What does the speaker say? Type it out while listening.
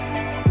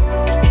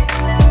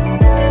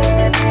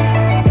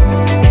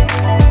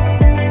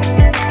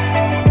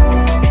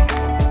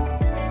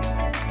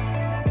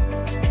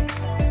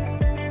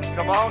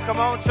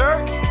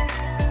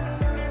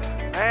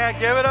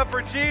it up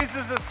for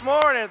Jesus this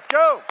morning. Let's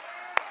go.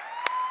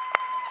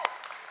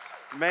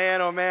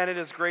 Man, oh man, it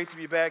is great to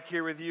be back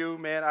here with you.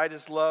 Man, I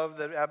just love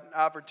the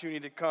opportunity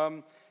to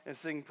come and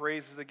sing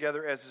praises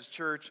together as His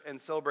church and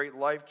celebrate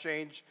life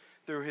change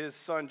through His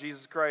Son,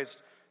 Jesus Christ.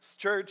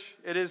 Church,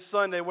 it is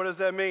Sunday. What does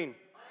that mean?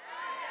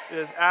 It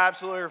is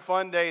absolutely a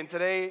fun day, and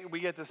today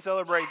we get to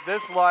celebrate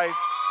this life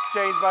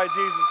changed by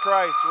Jesus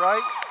Christ,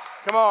 right?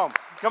 Come on,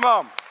 come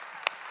on.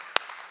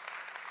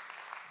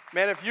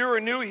 Man, if you were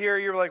new here,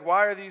 you're like,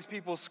 why are these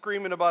people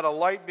screaming about a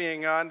light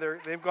being on?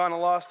 They've gone and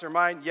lost their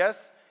mind.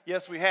 Yes,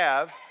 we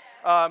have.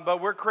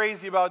 But we're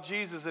crazy about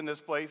Jesus in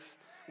this place.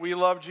 We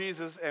love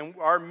Jesus, and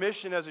our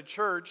mission as a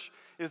church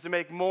is to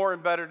make more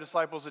and better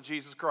disciples of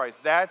Jesus Christ.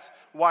 That's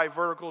why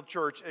Vertical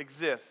Church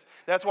exists.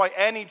 That's why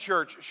any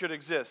church should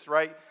exist,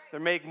 right? To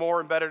make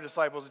more and better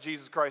disciples of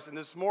Jesus Christ. And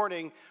this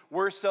morning,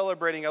 we're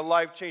celebrating a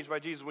life changed by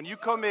Jesus. When you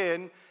come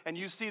in and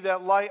you see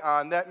that light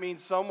on, that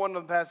means someone in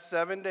the past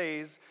 7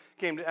 days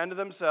came to the end of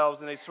themselves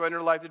and they surrendered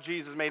their life to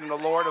Jesus, made Him the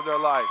Lord of their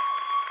life.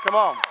 Come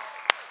on.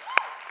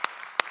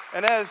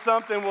 And that is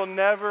something we'll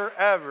never,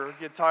 ever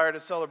get tired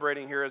of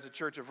celebrating here as a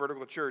church, a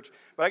Vertical Church.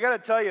 But I got to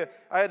tell you,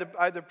 I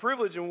had the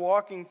privilege in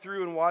walking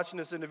through and watching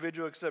this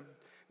individual accept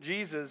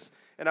Jesus,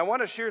 and I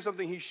want to share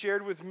something he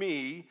shared with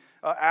me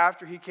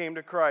after he came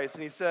to Christ.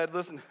 And he said,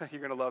 listen, you're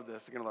going to love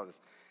this,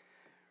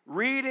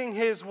 Reading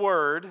His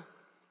Word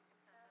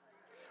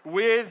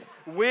with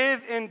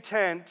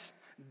intent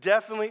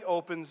definitely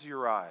opens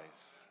your eyes.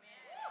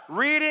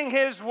 Reading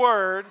His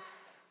Word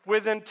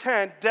with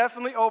intent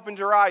definitely opens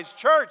your eyes.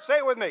 Church, say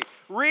it with me.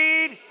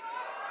 Read.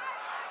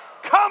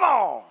 Come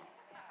on.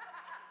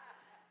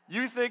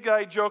 You think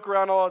I joke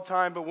around all the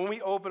time, but when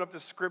we open up the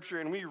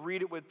Scripture and we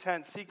read it with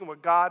intent, seeking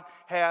what God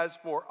has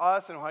for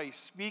us and how He's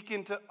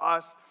speaking to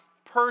us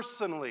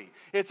personally,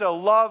 it's a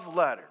love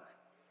letter,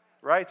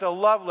 right? It's a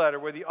love letter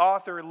where the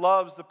author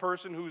loves the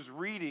person who's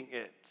reading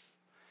it.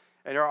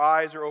 And our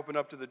eyes are opened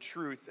up to the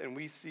truth, and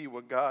we see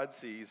what God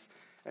sees.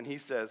 And He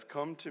says,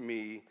 come to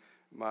me,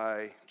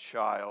 my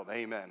child.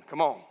 Amen.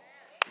 Come on.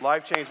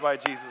 Life changed by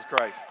Jesus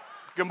Christ.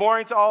 Good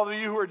morning to all of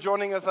you who are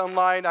joining us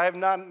online. I have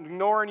not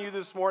ignored you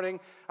this morning.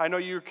 I know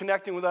you're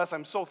connecting with us.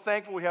 I'm so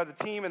thankful we have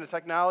the team and the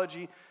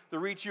technology to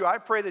reach you. I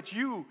pray that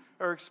you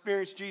are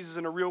experiencing Jesus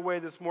in a real way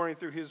this morning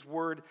through His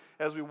Word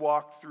as we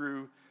walk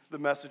through the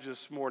message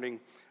this morning.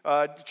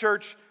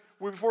 Church,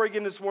 before we get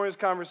into this morning's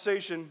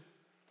conversation,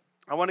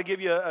 I want to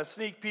give you a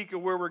sneak peek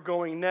of where we're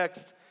going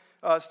next.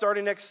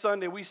 Starting next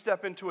Sunday, we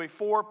step into a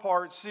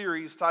 4-part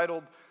series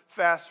titled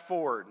Fast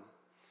Forward.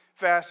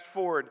 Fast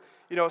Forward.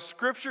 You know,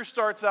 Scripture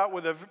starts out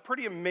with a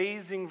pretty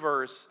amazing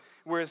verse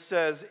where it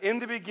says, in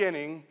the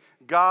beginning,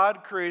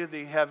 God created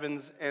the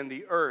heavens and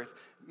the earth.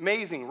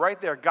 Amazing,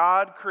 right there.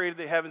 God created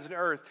the heavens and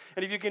earth.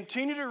 And if you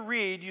continue to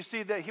read, you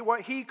see that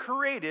what He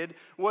created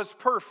was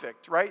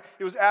perfect, right?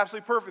 It was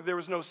absolutely perfect. There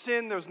was no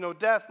sin, there was no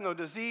death, no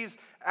disease,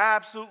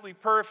 absolutely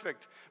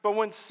perfect. But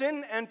when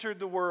sin entered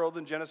the world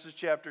in Genesis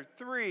chapter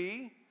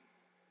 3,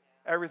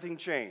 everything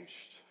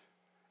changed.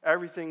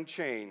 Everything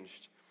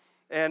changed.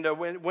 And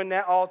when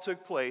that all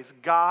took place,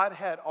 God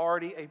had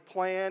already a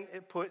plan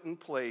put in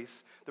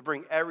place to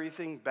bring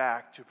everything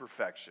back to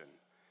perfection.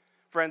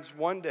 Friends,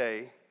 one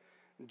day,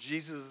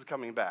 Jesus is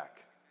coming back.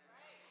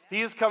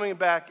 He is coming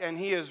back, and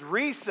He is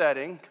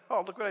resetting.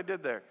 Oh, look what I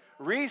did there.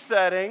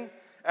 Resetting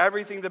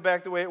everything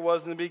back the way it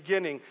was in the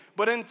beginning.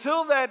 But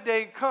until that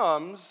day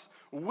comes,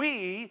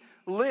 we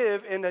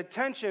live in a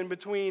tension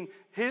between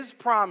His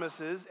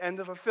promises and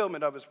the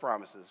fulfillment of His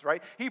promises,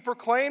 right? He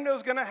proclaimed it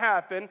was going to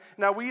happen.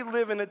 Now we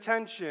live in a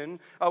tension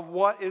of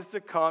what is to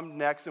come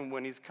next and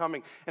when He's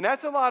coming. And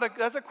that's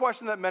a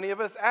question that many of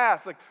us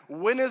ask. Like,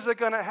 when is it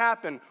going to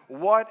happen?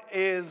 What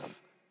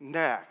is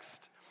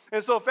next?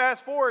 And so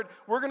fast forward,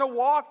 we're going to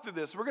walk through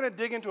this. We're going to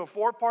dig into a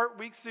 4-part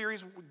week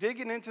series,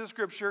 digging into the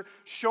Scripture,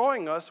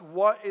 showing us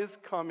what is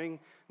coming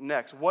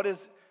next. What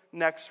is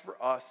next for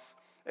us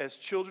as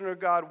children of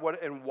God,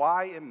 and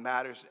why it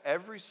matters to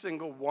every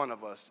single one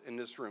of us in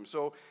this room.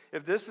 So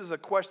if this is a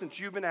question that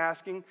you've been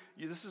asking,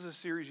 this is a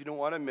series you don't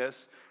want to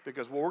miss,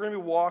 because what we're going to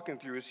be walking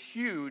through is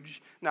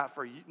huge, not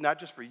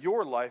just for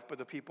your life, but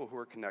the people who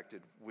are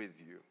connected with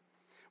you.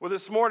 Well,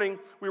 this morning,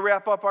 we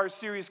wrap up our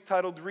series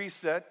titled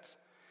Reset.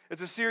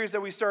 It's a series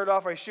that we started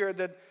off. I shared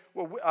that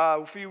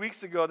a few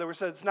weeks ago that we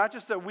said it's not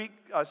just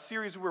a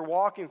series we're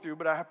walking through,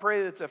 but I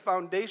pray that it's a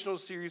foundational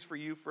series for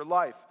you for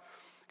life.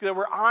 That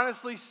we're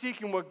honestly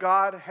seeking what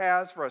God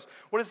has for us.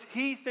 What does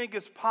He think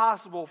is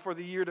possible for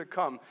the year to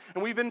come?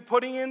 And we've been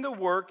putting in the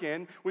work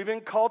in. We've been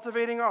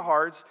cultivating our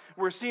hearts.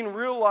 We're seeing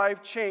real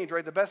life change,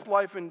 right? The best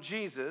life in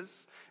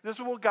Jesus. This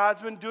is what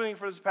God's been doing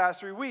for this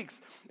past 3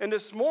 weeks. And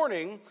this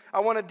morning, I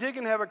want to dig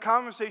and have a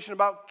conversation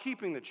about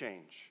keeping the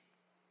change.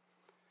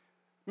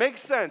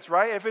 Makes sense,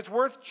 right? If it's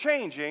worth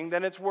changing,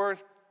 then it's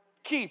worth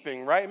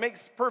keeping, right? It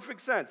makes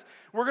perfect sense.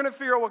 We're going to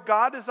figure out what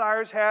God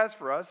desires has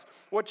for us,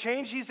 what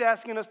change He's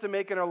asking us to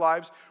make in our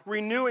lives,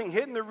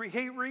 hitting the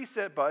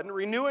reset button,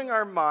 renewing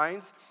our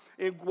minds,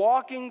 and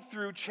walking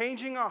through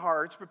changing our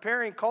hearts,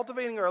 preparing,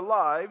 cultivating our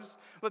lives,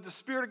 let the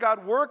Spirit of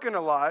God work in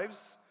our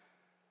lives.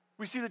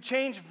 We see the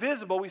change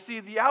visible. We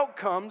see the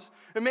outcomes.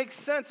 It makes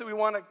sense that we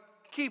want to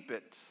keep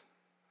it.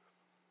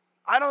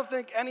 I don't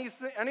think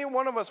any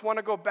one of us want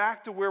to go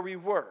back to where we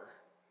were.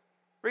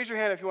 Raise your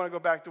hand if you want to go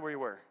back to where you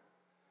were.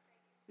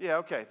 Yeah,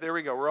 okay, there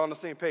we go. We're on the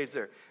same page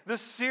there.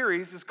 This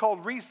series is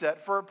called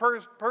Reset for a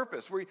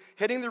purpose. We're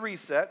hitting the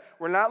reset.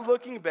 We're not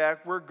looking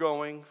back. We're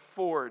going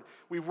forward.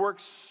 We've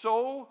worked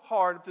so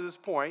hard up to this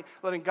point,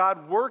 letting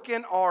God work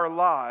in our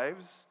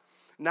lives.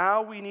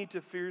 Now we need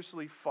to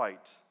fiercely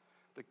fight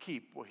to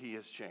keep what he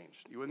has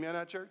changed. You with me on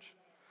that, church?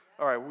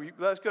 All right,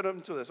 let's get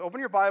into this. Open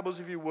your Bibles,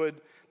 if you would,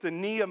 to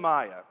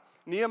Nehemiah.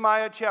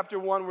 Nehemiah chapter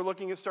 1, we're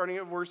looking at starting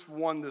at verse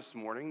 1 this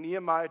morning.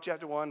 Nehemiah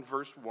chapter 1,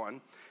 verse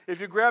 1.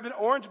 If you grabbed an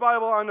orange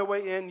Bible on the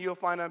way in, you'll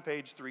find on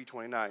page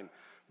 329.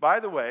 By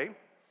the way,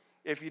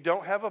 if you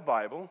don't have a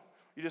Bible,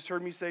 you just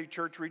heard me say,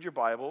 church, read your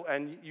Bible,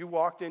 and you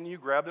walked in, you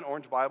grabbed an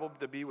orange Bible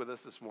to be with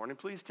us this morning,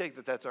 please take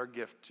that. That's our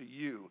gift to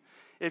you.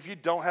 If you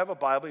don't have a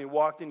Bible, you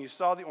walked in, you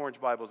saw the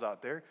orange Bibles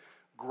out there,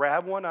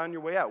 grab one on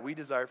your way out. We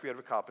desire for you to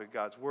have a copy of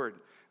God's Word.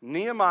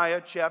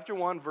 Nehemiah chapter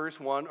 1, verse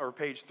 1, or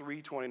page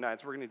 329.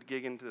 So we're going to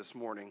dig into this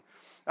morning.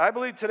 I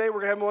believe today we're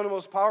going to have one of the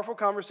most powerful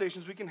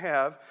conversations we can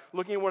have,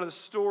 looking at one of the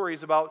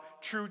stories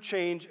about true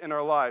change in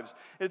our lives.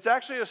 It's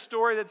actually a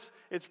story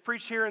it's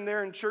preached here and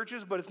there in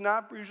churches, but it's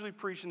not usually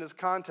preached in this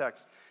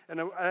context.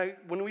 And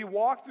when we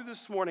walk through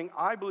this morning,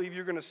 I believe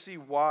you're going to see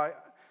why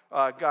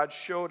God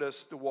showed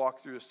us to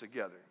walk through this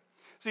together.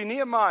 See,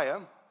 Nehemiah,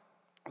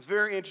 it's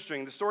very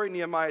interesting. The story of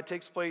Nehemiah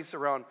takes place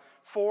around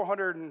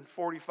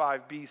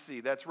 445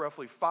 BC. That's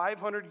roughly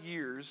 500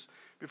 years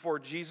before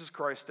Jesus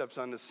Christ steps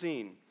on the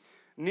scene.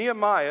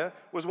 Nehemiah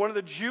was one of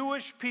the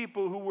Jewish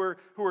people who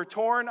were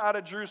torn out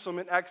of Jerusalem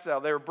in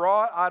exile. They were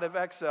brought out of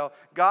exile.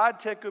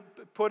 God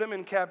put them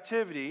in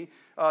captivity,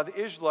 the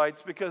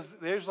Israelites, because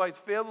the Israelites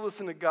failed to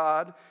listen to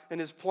God and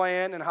his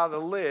plan and how to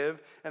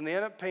live, and they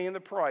ended up paying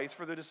the price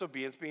for their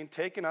disobedience, being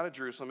taken out of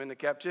Jerusalem into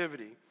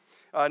captivity.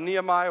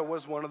 Nehemiah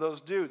was one of those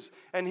dudes.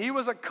 And he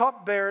was a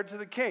cupbearer to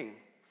the king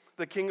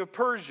of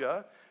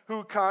Persia,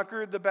 who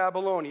conquered the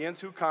Babylonians,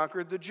 who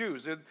conquered the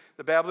Jews.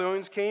 The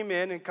Babylonians came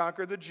in and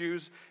conquered the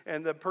Jews,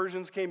 and the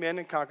Persians came in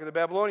and conquered the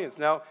Babylonians.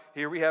 Now,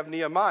 here we have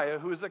Nehemiah,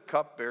 who is a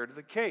cupbearer to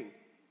the king.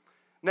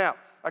 Now,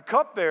 a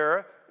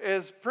cupbearer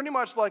is pretty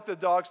much like the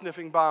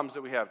dog-sniffing bombs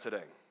that we have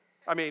today.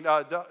 I mean,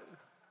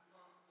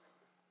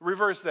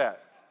 reverse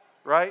that,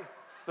 right?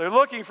 They're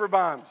looking for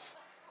bombs.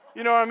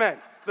 You know what I meant?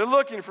 They're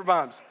looking for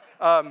bombs.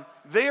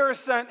 They are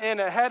sent in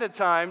ahead of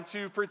time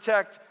to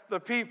protect the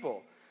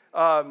people.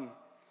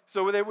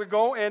 So they would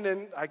go in,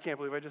 and I can't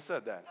believe I just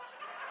said that.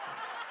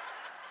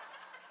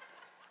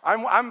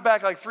 I'm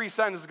back like 3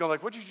 sentences ago,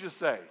 like, what did you just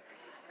say?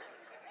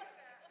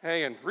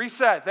 Hang on.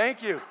 Reset.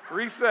 Thank you.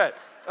 Reset.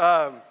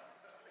 So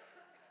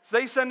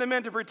they send them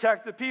in to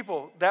protect the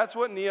people. That's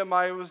what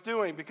Nehemiah was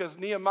doing, because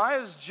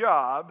Nehemiah's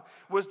job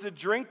was to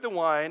drink the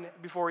wine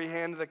before he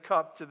handed the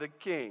cup to the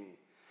king,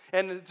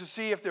 and to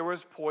see if there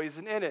was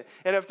poison in it.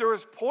 And if there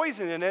was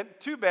poison in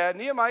it, too bad,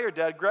 Nehemiah, you're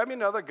dead, grab me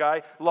another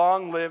guy,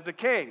 long live the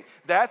king.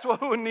 That's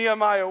who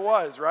Nehemiah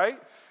was, right?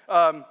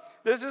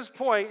 There's this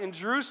point in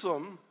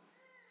Jerusalem,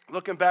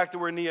 looking back to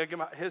where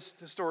his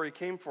story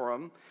came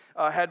from,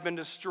 had been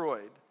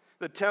destroyed.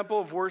 The temple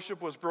of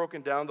worship was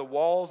broken down. The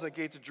walls and the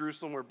gates of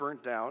Jerusalem were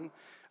burnt down.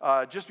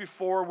 Just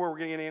before where we're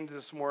getting into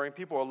this morning,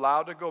 people were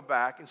allowed to go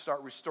back and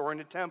start restoring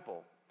the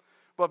temple.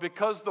 But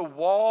because the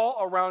wall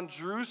around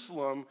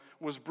Jerusalem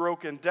was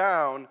broken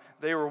down,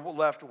 they were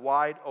left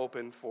wide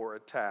open for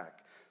attack.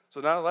 So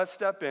now let's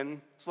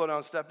slow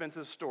down, step into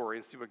the story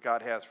and see what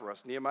God has for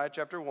us. Nehemiah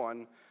chapter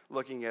 1,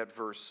 looking at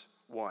verse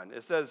 1.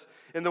 It says,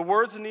 in the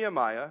words of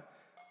Nehemiah,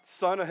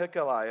 son of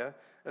Hilkiah,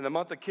 in the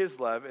month of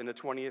Kislev, in the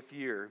 20th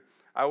year,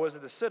 I was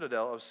at the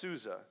citadel of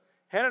Susa.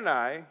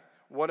 Hanani,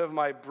 one of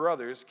my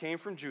brothers, came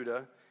from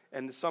Judah,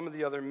 and some of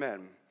the other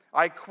men.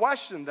 I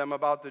questioned them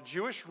about the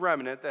Jewish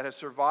remnant that had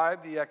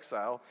survived the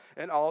exile,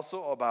 and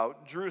also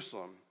about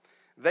Jerusalem.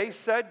 They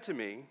said to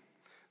me,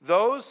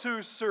 those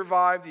who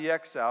survived the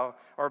exile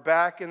are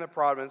back in the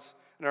province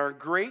and are in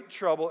great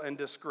trouble and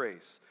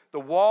disgrace. The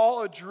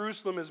wall of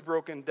Jerusalem is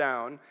broken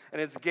down, and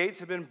its gates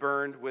have been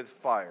burned with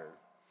fire.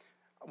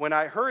 When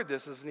I heard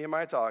this is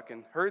Nehemiah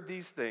talking, heard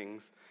these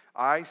things,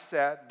 I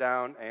sat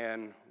down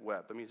and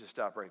wept. Let me just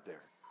stop right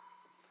there.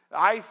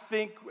 I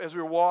think as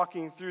we're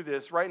walking through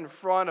this, right in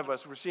front of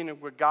us, we're seeing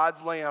where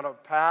God's laying out a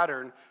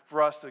pattern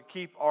for us to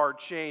keep our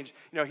change.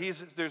 You know,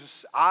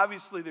 there's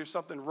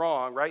something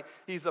wrong, right?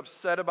 He's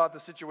upset about the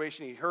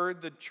situation. He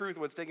heard the truth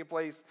of what's taking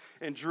place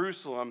in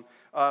Jerusalem,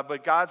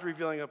 but God's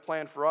revealing a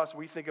plan for us.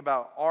 We think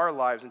about our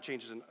lives and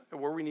changes and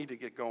where we need to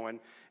get going.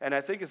 And I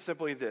think it's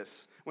simply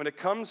this. When it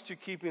comes to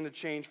keeping the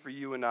change for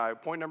you and I,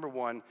 point number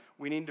 1,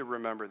 we need to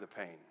remember the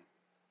pain.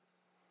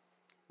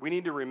 We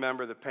need to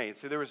remember the pain.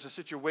 So there was a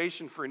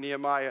situation for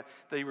Nehemiah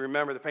that he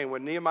remembered the pain.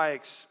 What Nehemiah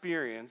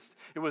experienced,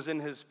 it was in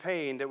his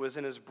pain, that was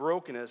in his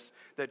brokenness,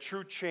 that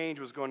true change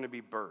was going to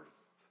be birthed.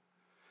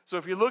 So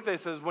if you look, it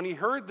says, when he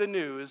heard the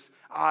news,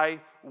 I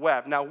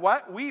wept. Now,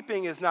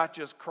 weeping is not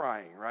just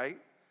crying, right?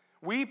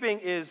 Weeping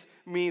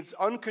means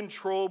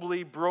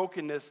uncontrollably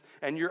brokenness,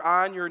 and you're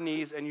on your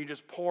knees and you're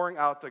just pouring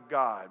out to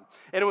God.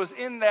 And it was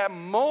in that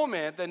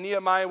moment that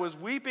Nehemiah was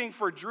weeping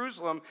for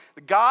Jerusalem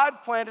that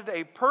God planted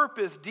a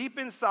purpose deep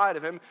inside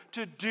of him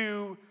to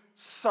do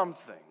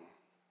something.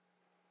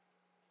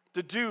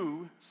 To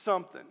do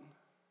something.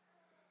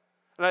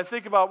 And I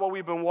think about what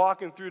we've been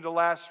walking through the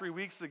last 3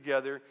 weeks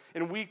together.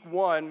 In week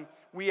 1,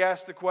 we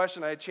asked the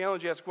question, I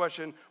challenged you to ask the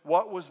question,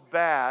 what was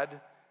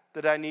bad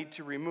that I need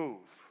to remove?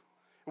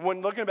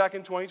 When looking back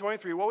in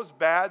 2023, what was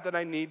bad that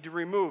I need to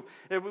remove?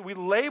 We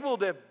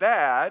labeled it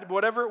bad,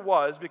 whatever it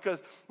was,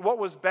 because what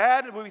was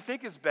bad and what we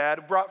think is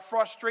bad brought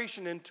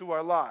frustration into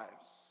our lives.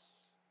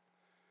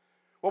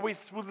 What we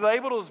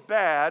labeled as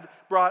bad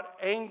brought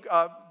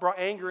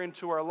anger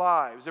into our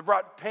lives. It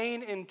brought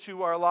pain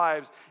into our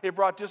lives. It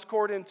brought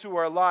discord into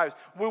our lives.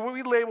 What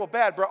we label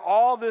bad brought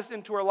all this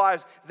into our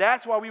lives.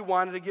 That's why we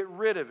wanted to get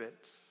rid of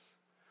it.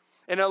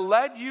 And it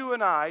led you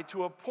and I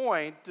to a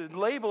point to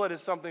label it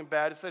as something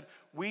bad. It said,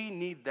 we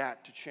need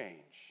that to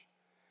change.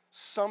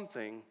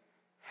 Something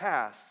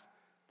has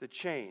to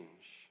change.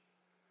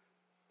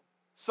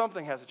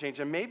 Something has to change.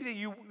 And maybe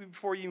you,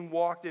 before you even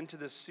walked into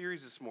this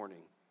series this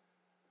morning,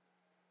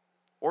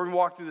 or even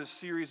walked through this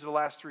series of the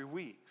last 3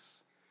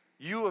 weeks,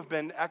 you have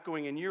been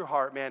echoing in your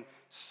heart, man,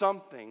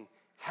 something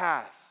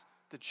has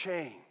to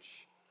change.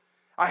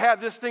 I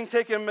have this thing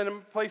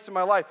taken place in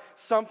my life.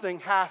 Something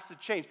has to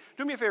change.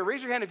 Do me a favor,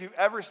 raise your hand if you've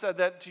ever said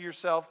that to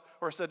yourself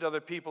or said to other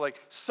people, like,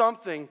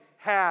 something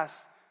has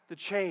to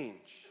change.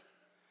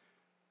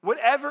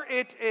 Whatever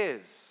it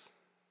is,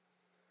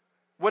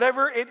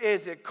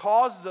 it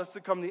causes us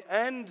to come to the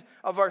end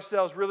of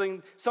ourselves,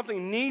 really,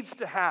 something needs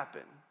to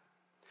happen.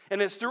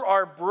 And it's through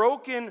our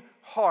broken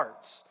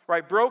hearts,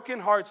 right?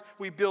 Broken hearts,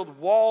 we build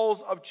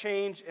walls of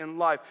change in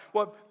life.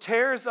 What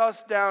tears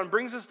us down,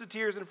 brings us to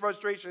tears and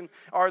frustration,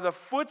 are the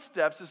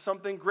footsteps of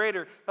something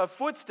greater, the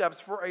footsteps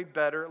for a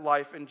better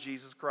life in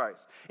Jesus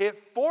Christ.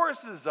 It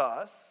forces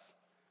us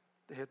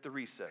to hit the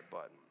reset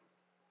button.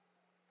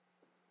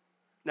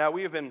 Now,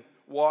 we have been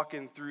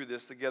walking through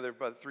this together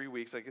about 3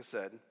 weeks, like I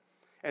said.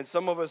 And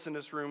some of us in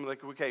this room,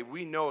 like, okay,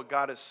 we know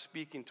God is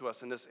speaking to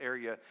us in this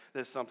area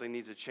that something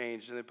needs to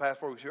change. In the past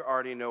 4 weeks, you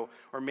already know.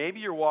 Or maybe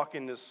you're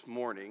walking this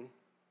morning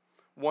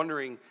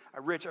wondering,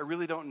 Rich, I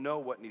really don't know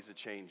what needs to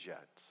change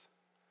yet.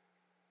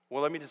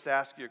 Well, let me just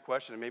ask you a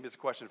question, and maybe it's a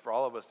question for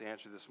all of us to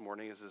answer this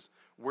morning, is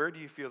where do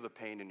you feel the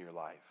pain in your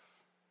life?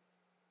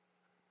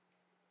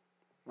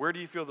 Where do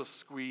you feel the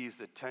squeeze,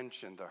 the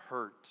tension, the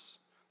hurts,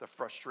 the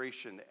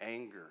frustration, the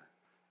anger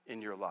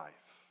in your life?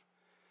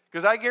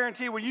 Because I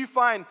guarantee when you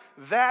find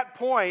that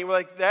point,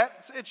 like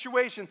that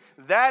situation,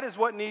 that is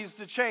what needs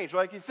to change.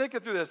 Like you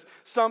think through this,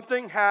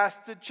 something has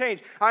to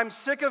change. I'm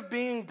sick of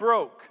being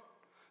broke.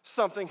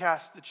 Something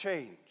has to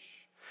change.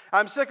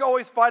 I'm sick of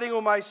always fighting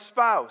with my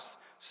spouse.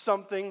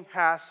 Something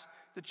has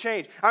to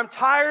change. I'm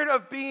tired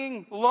of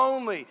being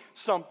lonely.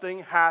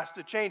 Something has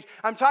to change.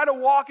 I'm tired of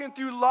walking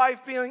through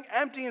life feeling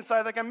empty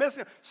inside, like I'm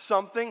missing.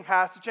 Something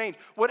has to change.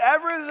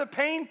 Whatever is a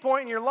pain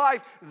point in your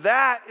life,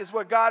 that is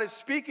what God is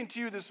speaking to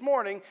you this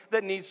morning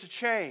that needs to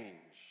change.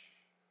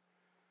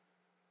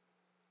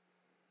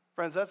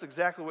 Friends, that's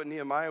exactly what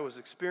Nehemiah was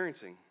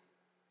experiencing.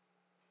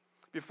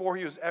 Before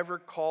he was ever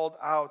called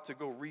out to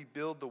go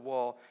rebuild the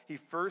wall, he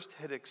first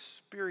had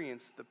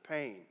experienced the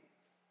pain.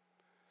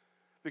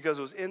 Because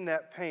it was in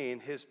that pain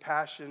his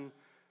passion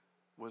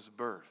was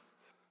birthed.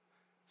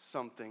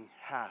 Something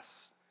has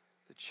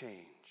to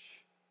change.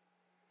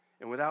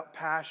 And without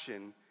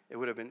passion,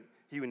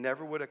 he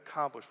never would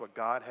accomplish what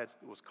God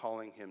was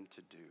calling him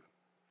to do.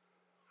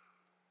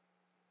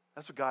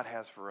 That's what God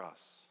has for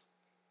us.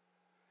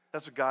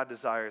 That's what God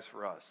desires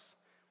for us.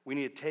 We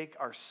need to take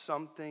our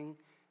something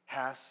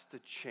has to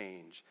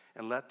change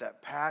and let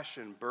that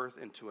passion birth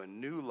into a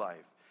new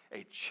life,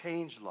 a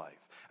changed life,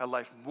 a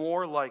life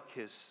more like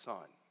his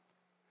son.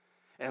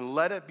 And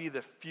let it be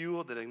the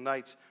fuel that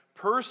ignites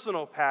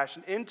personal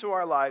passion into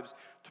our lives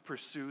to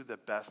pursue the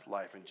best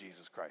life in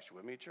Jesus Christ. You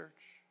with me, church?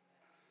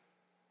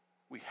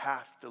 We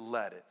have to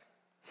let it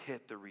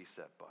hit the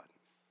reset button.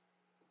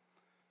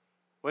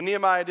 Well,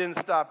 Nehemiah didn't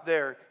stop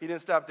there. He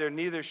didn't stop there.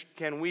 Neither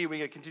can we. We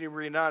can continue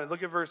reading on. And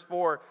look at verse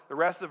 4. The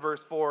rest of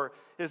verse 4.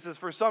 It says,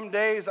 "For some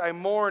days I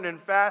mourned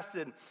and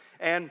fasted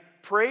and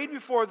prayed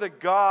before the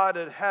God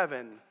of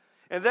heaven.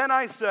 And then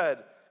I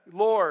said,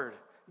 Lord,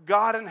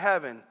 God in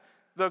heaven,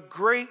 the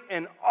great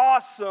and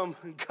awesome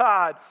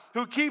God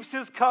who keeps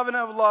his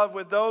covenant of love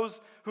with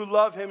those who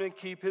love him and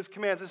keep his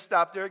commands." Let's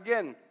stop there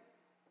again.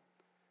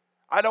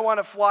 I don't want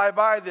to fly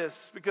by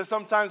this because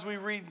sometimes we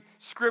read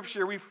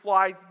scripture, we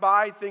fly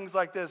by things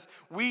like this.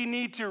 We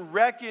need to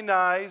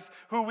recognize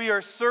who we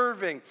are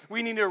serving.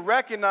 We need to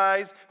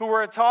recognize who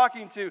we're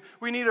talking to.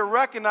 We need to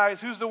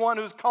recognize who's the one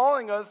who's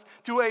calling us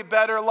to a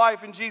better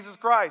life in Jesus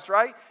Christ,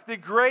 right? The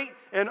great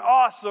and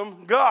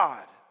awesome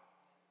God.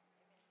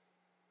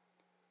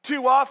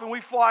 Too often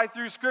we fly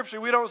through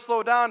scripture. We don't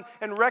slow down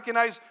and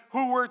recognize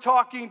who we're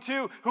talking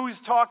to,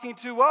 who's talking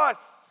to us.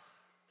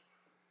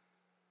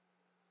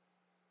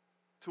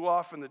 Too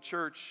often the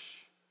church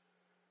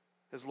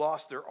has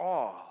lost their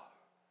awe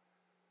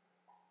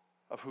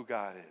of who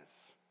God is.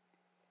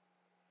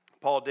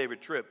 Paul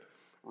David Tripp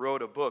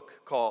wrote a book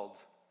called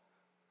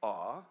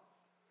Awe.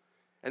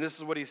 And this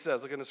is what he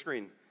says. Look on the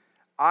screen.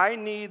 I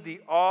need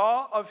the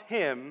awe of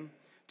him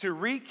to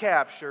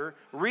recapture,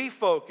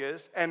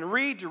 refocus, and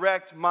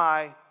redirect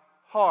my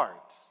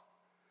heart.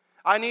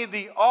 I need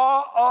the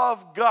awe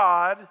of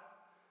God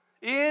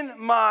in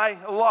my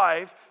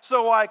life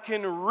so I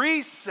can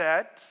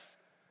reset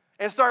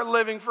and start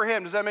living for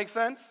him. Does that make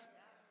sense?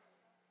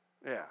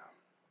 Yeah.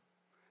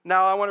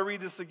 Now I want to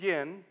read this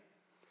again,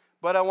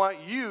 but I want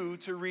you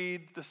to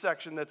read the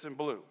section that's in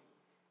blue.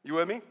 You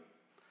with me?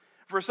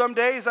 For some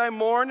days I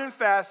mourned and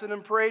fasted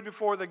and prayed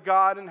before the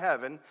God in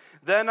heaven.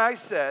 Then I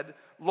said,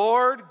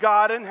 Lord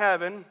God in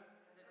heaven,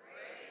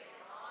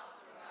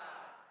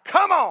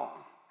 come on.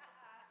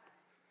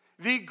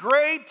 The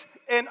great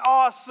and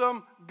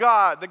awesome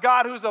God, the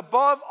God who's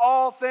above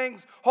all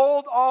things,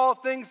 hold all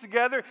things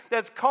together,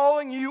 that's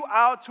calling you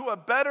out to a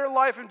better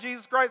life in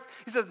Jesus Christ.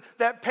 He says,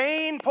 that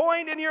pain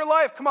point in your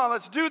life, come on,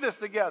 let's do this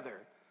together.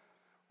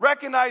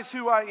 Recognize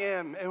who I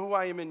am and who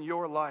I am in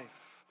your life.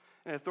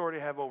 And authority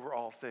I have over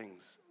all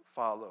things.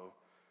 Follow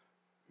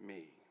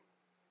me.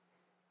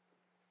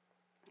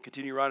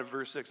 Continue on in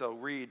verse 6. I'll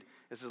read.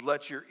 It says,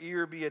 let your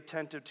ear be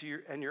attentive to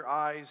and your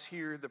eyes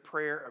hear the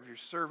prayer of your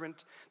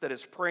servant that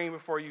is praying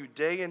before you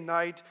day and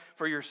night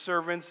for your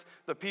servants,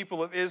 the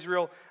people of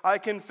Israel. I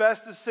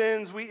confess the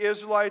sins we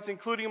Israelites,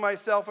 including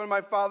myself and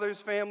my father's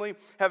family,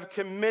 have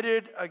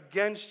committed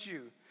against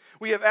you.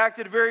 We have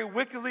acted very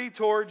wickedly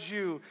towards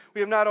you. We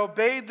have not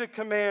obeyed the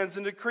commands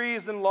and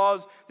decrees and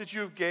laws that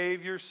you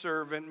gave your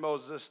servant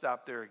Moses.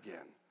 Stop there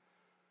again.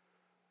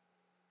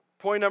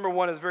 Point number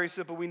one is very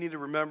simple. We need to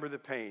remember the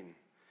pain.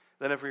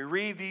 Then if we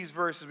read these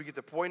verses, we get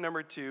to point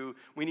number two.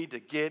 We need to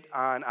get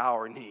on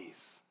our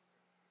knees.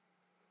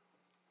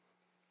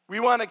 We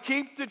want to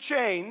keep the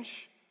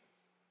change.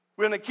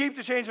 We want to keep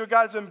the change that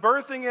God's been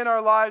birthing in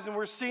our lives, and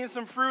we're seeing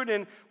some fruit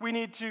in.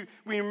 We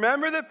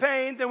remember the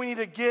pain, then we need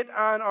to get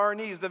on our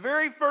knees. The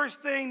very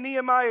first thing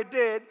Nehemiah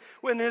did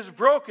when his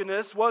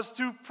brokenness was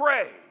to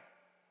pray.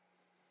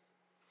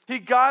 He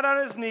got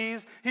on his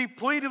knees, he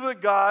pleaded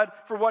with God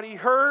for what he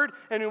heard,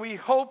 and we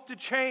hoped to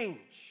change.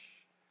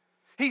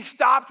 He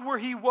stopped where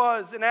he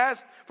was and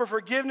asked for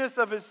forgiveness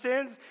of his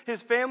sins,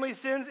 his family's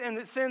sins, and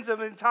the sins of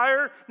the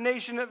entire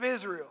nation of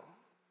Israel.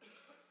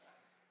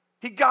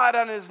 He got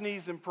on his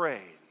knees and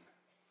prayed.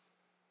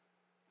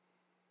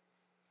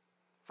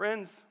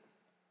 Friends,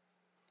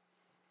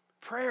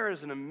 prayer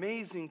is an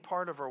amazing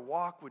part of our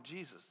walk with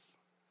Jesus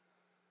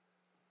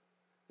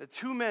that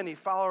too many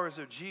followers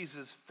of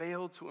Jesus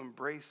fail to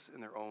embrace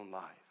in their own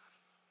life.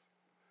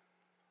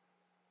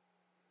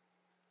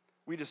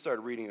 We just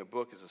started reading a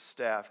book as a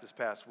staff this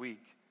past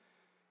week,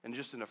 and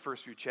just in the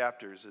first few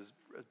chapters is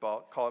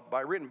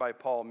written by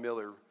Paul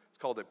Miller. It's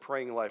called A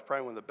Praying Life,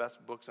 probably one of the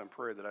best books on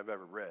prayer that I've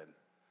ever read.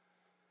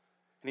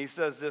 And he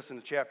says this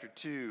in chapter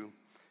 2.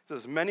 He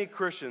says, many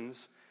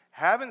Christians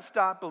haven't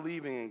stopped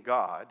believing in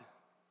God.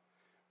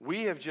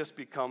 We have just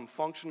become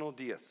functional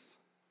deists,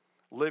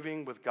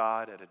 living with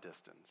God at a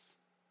distance.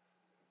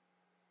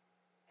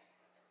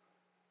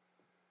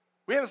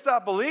 We haven't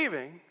stopped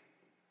believing.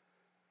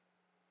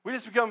 We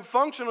just become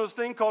functional, this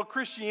thing called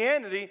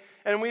Christianity,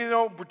 and we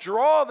don't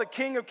draw the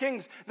King of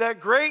Kings, that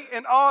great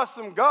and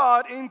awesome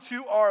God,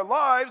 into our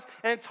lives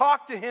and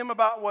talk to him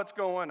about what's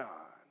going on.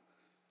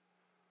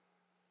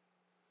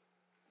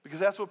 Because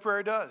that's what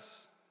prayer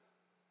does.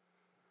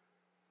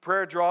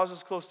 Prayer draws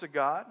us close to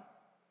God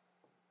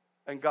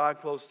and God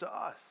close to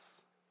us.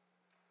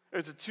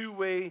 It's a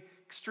two-way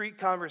street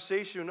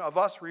conversation of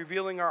us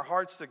revealing our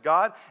hearts to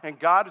God and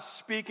God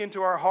speaking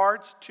to our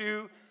hearts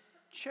to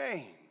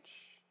change.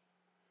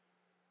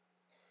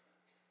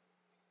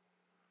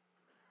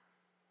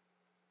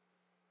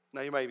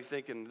 Now you might be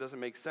thinking, it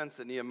doesn't make sense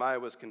that Nehemiah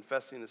was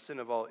confessing the sin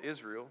of all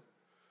Israel.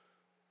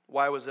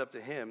 Why was it up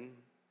to him?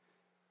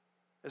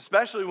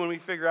 Especially when we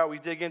figure out, we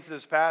dig into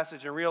this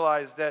passage and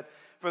realize that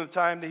from the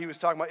time that he was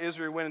talking about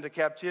Israel went into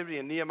captivity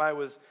and Nehemiah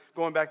was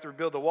going back to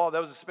rebuild the wall,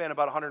 that was a span of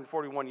about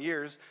 141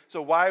 years.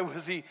 So why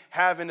was he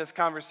having this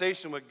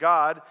conversation with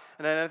God?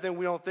 And I think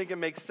we don't think it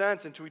makes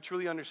sense until we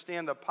truly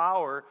understand the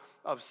power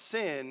of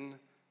sin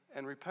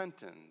and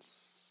repentance.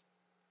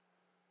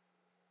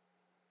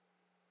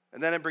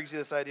 And then it brings you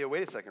this idea,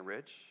 wait a second,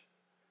 Rich.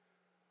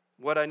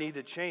 What I need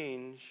to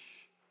change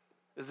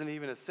isn't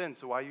even a sin,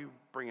 so why are you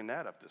bringing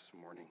that up this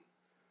morning?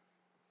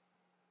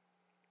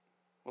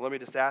 Well, let me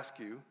just ask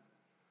you,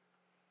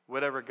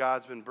 whatever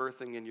God's been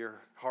birthing in your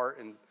heart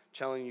and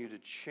telling you to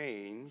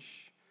change,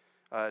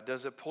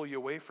 does it pull you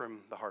away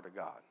from the heart of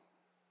God?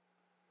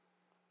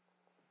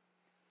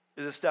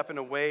 Is it stepping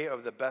away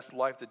of the best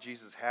life that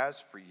Jesus has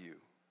for you?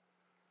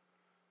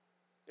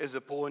 Is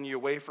it pulling you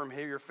away from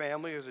your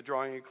family, or is it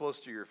drawing you close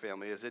to your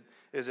family? Is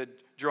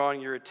it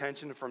drawing your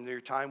attention from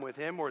your time with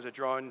him, or is it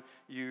drawing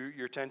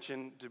your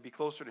attention to be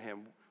closer to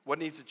him? What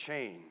needs to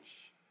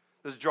change?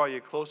 Does it draw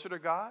you closer to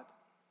God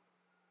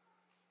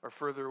or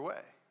further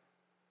away?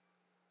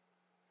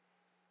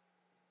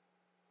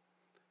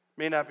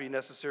 May not be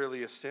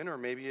necessarily a sin, or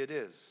maybe it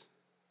is.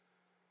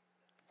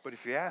 But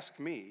if you ask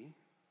me,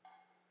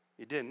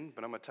 you didn't,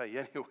 but I'm going to tell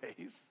you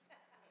anyways,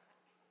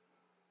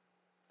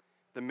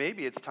 then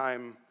maybe it's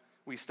time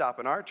we stop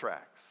in our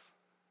tracks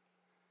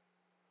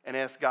and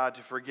ask God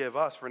to forgive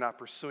us for not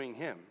pursuing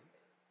him.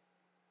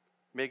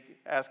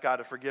 Ask God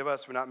to forgive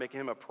us for not making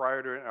him a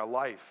priority in our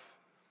life.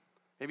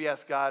 Maybe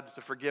ask God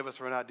to forgive us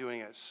for not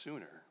doing it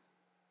sooner.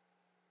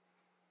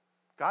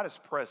 God is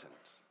present.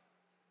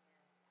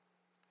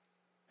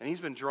 And he's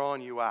been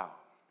drawing you out.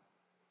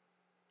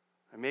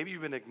 And maybe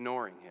you've been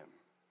ignoring him.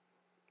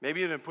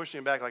 Maybe you've been pushing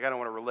him back like, I don't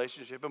want a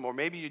relationship with him. Or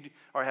maybe you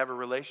have a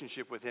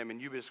relationship with him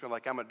and you've just been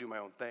like, I'm going to do my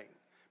own thing.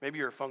 Maybe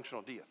you're a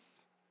functional deist.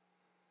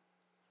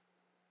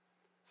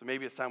 So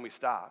maybe it's time we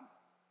stop,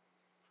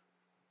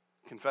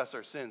 confess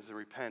our sins, and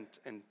repent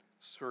and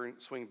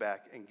swing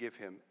back and give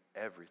him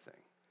everything.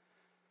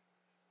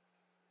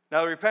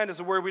 Now, repent is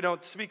a word we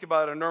don't speak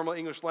about in normal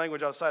English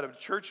language outside of the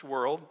church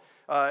world.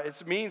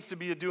 It means to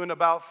be doing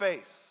about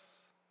face.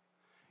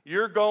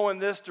 You're going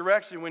this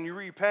direction. When you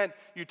repent,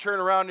 you turn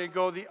around and you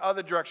go the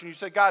other direction. You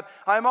say, God,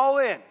 I'm all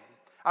in.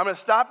 I'm going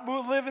to stop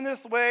living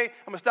this way.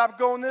 I'm going to stop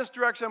going this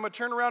direction. I'm going to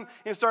turn around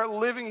and start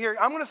living here.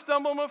 I'm going to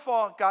stumble. I'm going to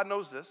fall. God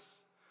knows this.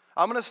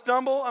 I'm going to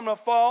stumble. I'm going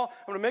to fall.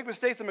 I'm going to make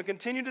mistakes. I'm going to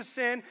continue to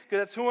sin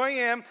because that's who I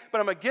am. But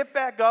I'm going to get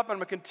back up. I'm going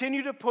to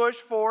continue to push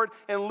forward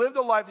and live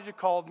the life that you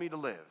called me to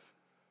live.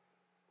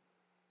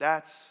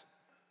 That's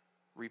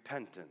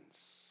repentance.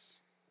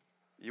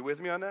 You with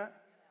me on that?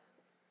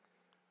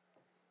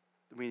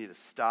 We need to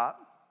stop,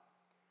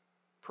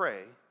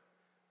 pray,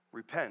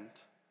 repent,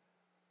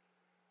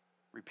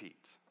 repeat.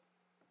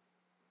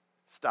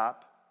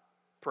 Stop,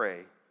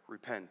 pray,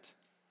 repent,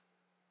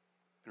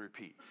 and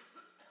repeat.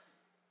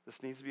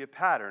 This needs to be a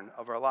pattern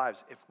of our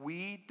lives if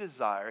we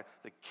desire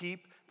to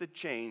keep the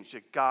change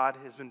that God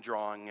has been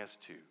drawing us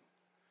to.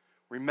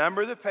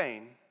 Remember the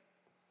pain,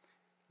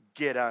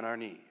 get on our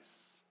knees.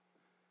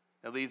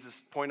 That leads us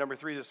to point number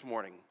 3 this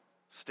morning.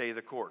 Stay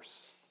the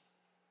course.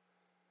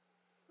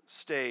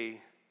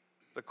 Stay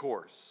the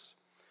course.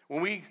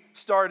 When we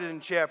started in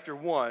chapter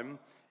 1,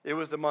 it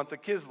was the month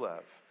of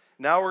Kislev.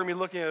 Now we're going to be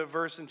looking at a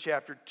verse in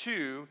chapter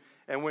 2,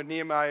 and when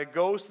Nehemiah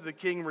goes to the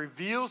king,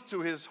 reveals to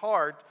his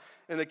heart,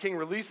 and the king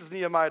releases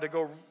Nehemiah to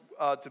go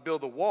to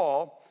build a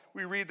wall,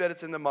 we read that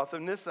it's in the month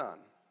of Nisan.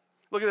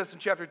 Look at this in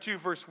chapter 2,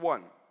 verse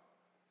 1.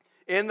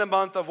 In the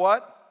month of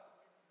what?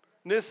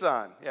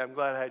 Nisan. Yeah, I'm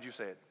glad I had you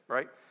say it,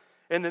 right?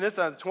 In the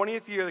Nisan, the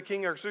 20th year of the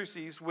king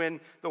Xerxes, when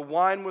the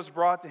wine was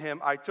brought to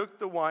him, I took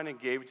the wine and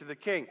gave it to the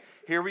king.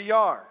 Here we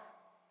are.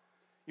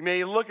 You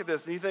may look at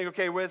this and you think,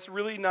 okay, well, it's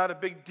really not a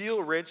big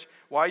deal, Rich.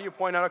 Why you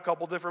point out a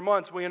couple different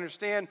months? We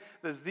understand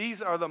that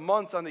these are the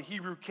months on the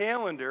Hebrew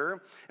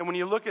calendar. And when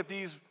you look at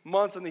these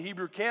months on the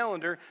Hebrew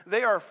calendar,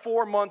 they are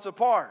 4 months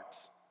apart.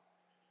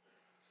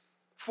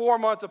 4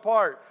 months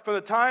apart. From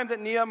the time that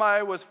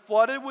Nehemiah was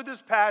flooded with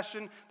this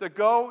passion to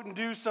go and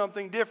do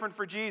something different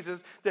for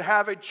Jesus, to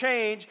have a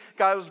change,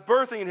 God was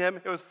birthing in him.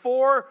 It was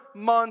 4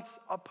 months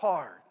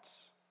apart.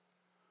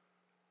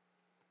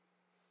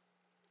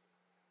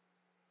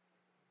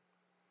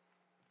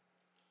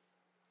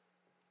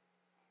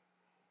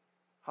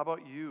 How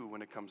about you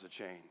when it comes to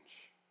change?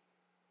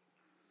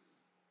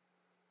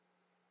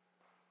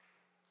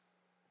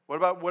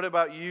 What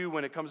about you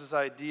when it comes to this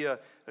idea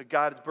that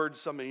God has burdened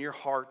something in your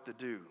heart to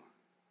do?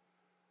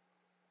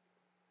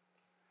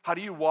 How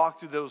do you walk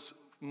through those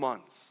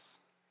months?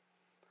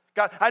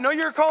 God, I know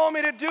you're calling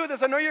me to do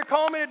this. I know you're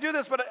calling me to do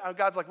this, but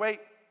God's like, wait.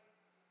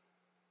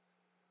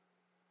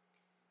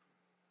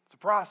 It's a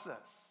process.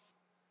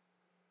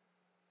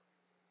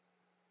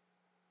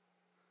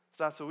 It's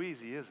not so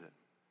easy, is it?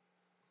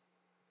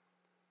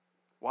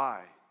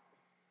 Why?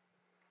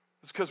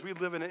 It's because we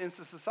live in an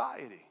instant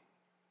society.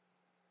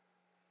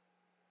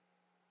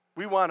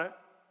 We want it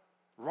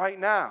right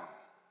now.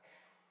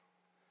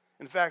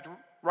 In fact,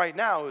 right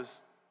now is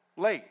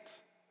late.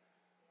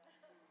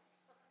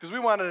 Because we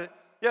wanted it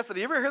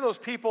yesterday. You ever hear those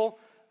people?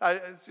 I'm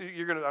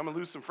going to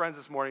lose some friends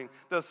this morning.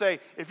 They'll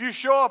say, if you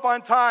show up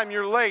on time,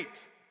 you're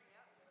late.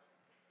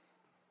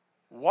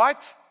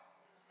 What?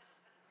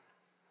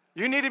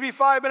 You need to be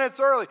 5 minutes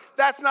early.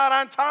 That's not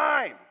on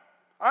time.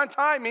 On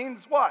time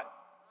means what?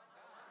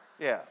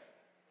 Yeah.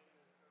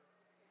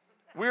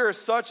 We are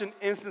such an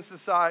instant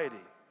society.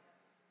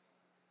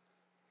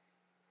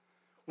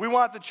 We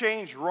want the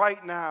change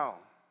right now.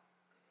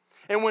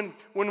 And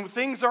when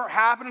things aren't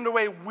happening the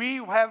way we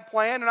have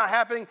planned and not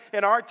happening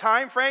in our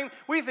time frame,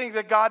 we think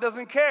that God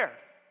doesn't care.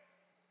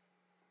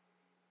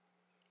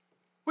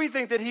 We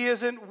think that he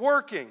isn't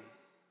working.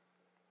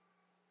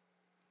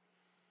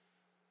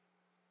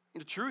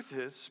 The truth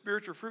is,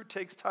 spiritual fruit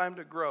takes time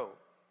to grow.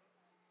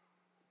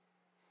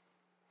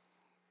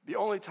 The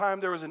only time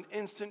there was an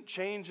instant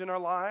change in our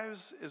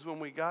lives is when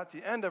we got to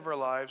the end of our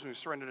lives and we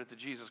surrendered it to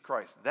Jesus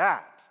Christ.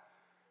 That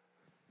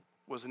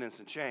was an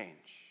instant change.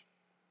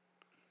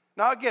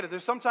 Now, I get it.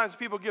 There's sometimes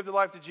people give their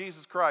life to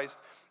Jesus Christ,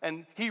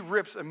 and he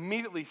rips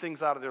immediately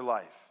things out of their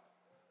life.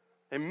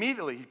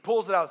 Immediately, he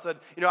pulls it out and said,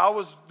 I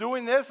was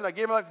doing this and I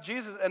gave my life to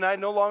Jesus and I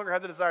no longer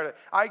have the desire to.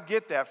 I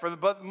get that.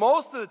 But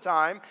most of the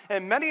time,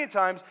 and many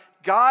times,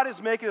 God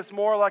is making us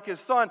more like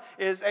his son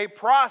is a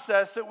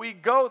process that we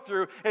go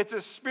through. It's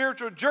a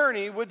spiritual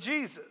journey with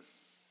Jesus.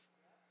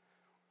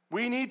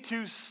 We need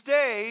to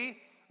stay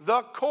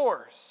the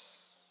course.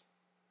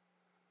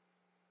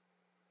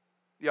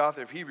 The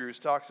author of Hebrews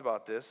talks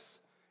about this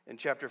in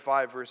chapter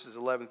 5, verses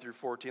 11 through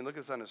 14. Look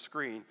at this on the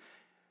screen.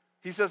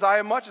 He says, I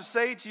have much to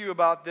say to you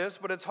about this,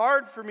 but it's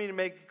hard for me to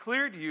make it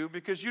clear to you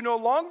because you no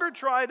longer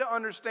try to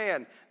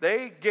understand.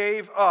 They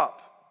gave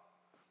up.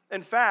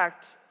 In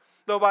fact,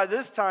 though by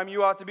this time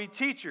you ought to be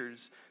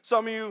teachers,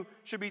 some of you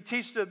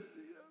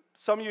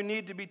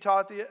need to be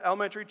taught the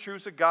elementary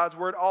truths of God's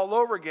word all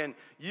over again.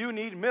 You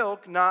need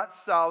milk, not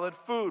solid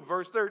food.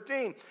 Verse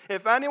 13,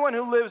 if anyone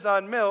who lives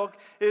on milk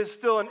is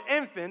still an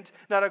infant,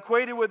 not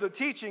acquainted with the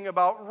teaching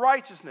about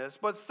righteousness,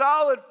 but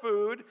solid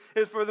food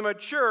is for the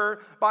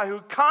mature, by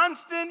whose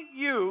constant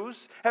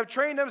use have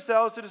trained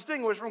themselves to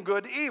distinguish from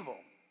good to evil.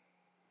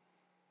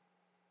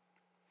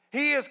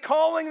 He is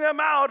calling them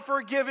out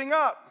for giving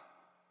up.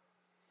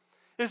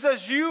 It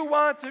says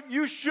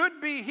you should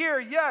be here,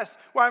 yes.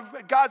 Well,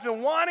 God's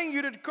been wanting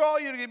you to call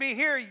you to be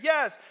here,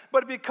 yes.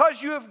 But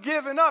because you have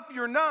given up,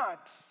 you're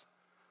not.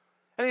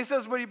 And he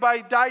says,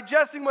 by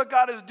digesting what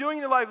God is doing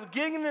in your life,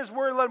 getting in his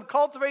word, let him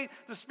cultivate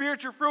the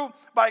spiritual fruit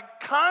by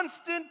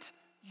constant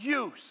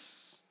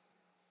use.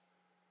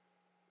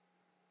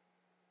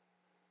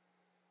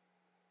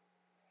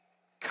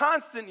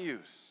 Constant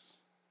use.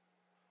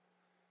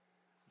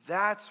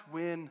 That's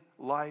when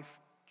life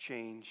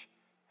change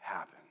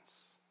happens.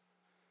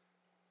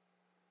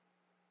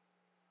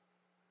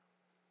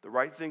 The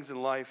right things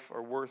in life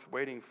are worth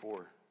waiting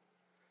for.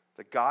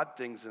 The God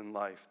things in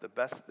life, the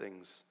best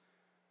things,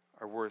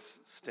 are worth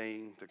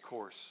staying the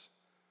course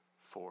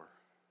for.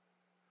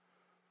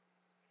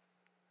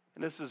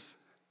 And this is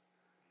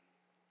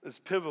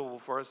pivotal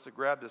for us to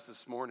grab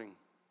this morning.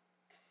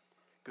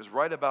 Because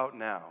right about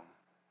now,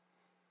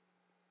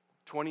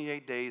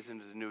 28 days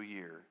into the new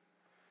year,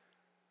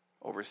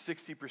 over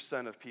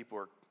 60% of people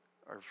are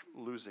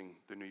losing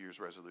their New Year's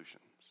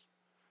resolutions.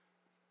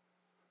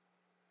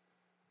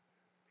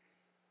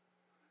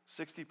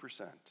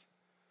 60%.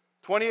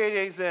 28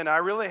 days in, I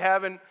really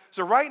haven't.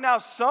 So right now,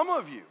 some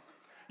of you,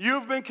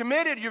 you've been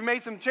committed. You've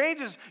made some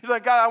changes. You're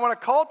like, God, I want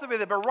to cultivate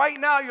it. But right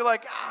now, you're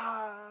like,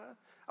 I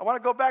want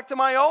to go back to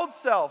my old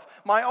self,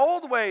 my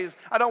old ways.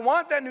 I don't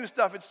want that new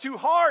stuff. It's too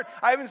hard.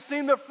 I haven't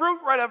seen the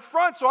fruit right up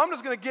front, so I'm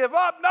just going to give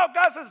up. No,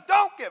 God says,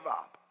 don't give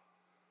up.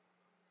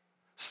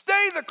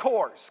 Stay the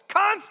course.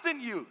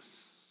 Constant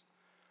use.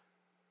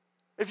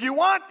 If you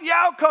want the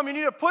outcome, you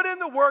need to put in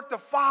the work to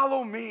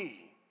follow me.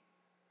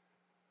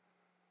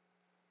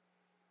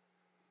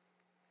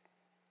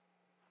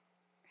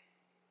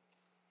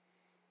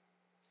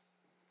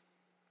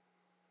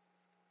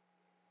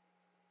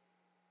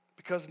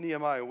 Because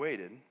Nehemiah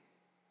waited,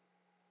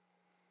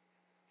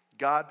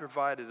 God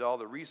provided all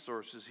the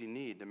resources he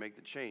needed to make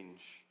the change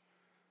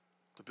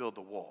to build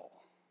the wall.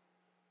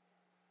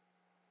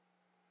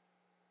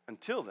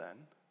 Until then,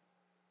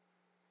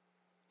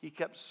 he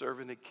kept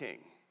serving the king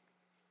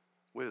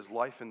with his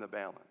life in the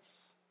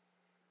balance.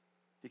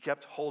 He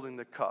kept holding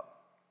the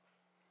cup.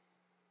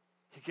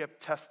 He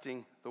kept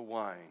testing the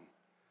wine.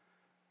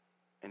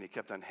 And he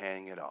kept on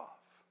handing it off.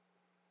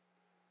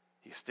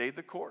 He stayed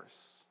the course.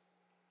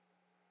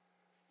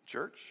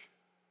 Church,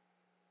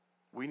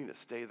 we need to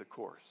stay the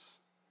course.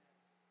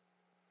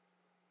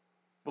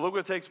 But look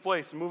what takes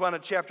place. Move on to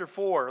chapter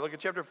 4. Look at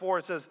chapter 4.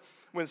 It says,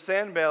 when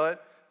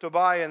Sanballat,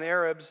 Tobiah, and the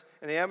Arabs,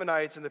 and the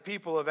Ammonites, and the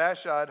people of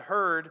Ashdod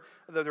heard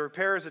that the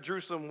repairs of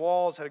Jerusalem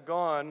walls had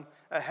gone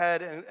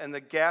ahead and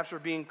the gaps were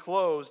being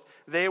closed,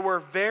 they were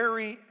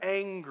very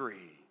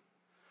angry.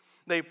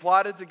 They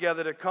plotted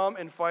together to come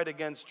and fight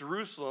against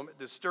Jerusalem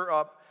to stir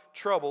up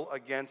trouble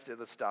against it.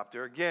 Let's stop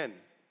there again.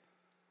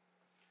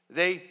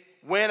 They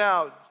went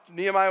out.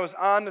 Nehemiah was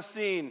on the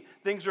scene.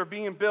 Things were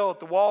being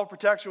built. The wall of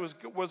protection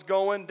was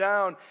going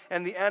down.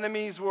 And the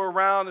enemies were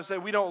around. They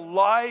said, we don't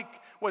like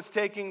what's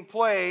taking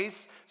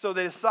place. So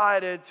they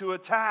decided to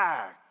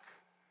attack.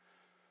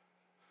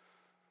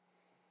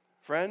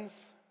 Friends,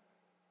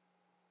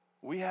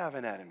 we have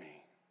an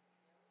enemy.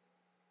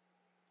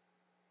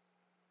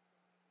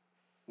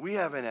 We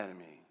have an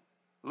enemy.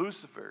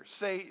 Lucifer,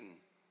 Satan,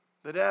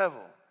 the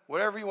devil,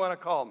 whatever you want to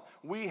call him.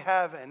 We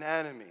have an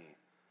enemy.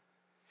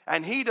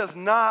 And he does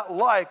not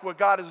like what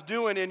God is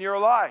doing in your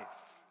life.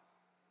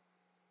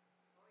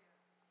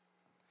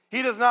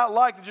 He does not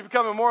like that you're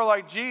becoming more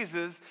like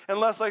Jesus and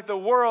less like the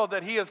world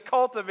that he is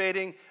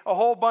cultivating a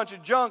whole bunch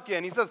of junk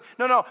in. He says,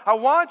 no, I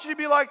want you to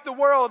be like the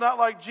world, not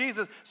like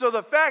Jesus. So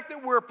the fact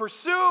that we're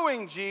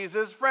pursuing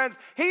Jesus, friends,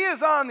 he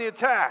is on the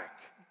attack.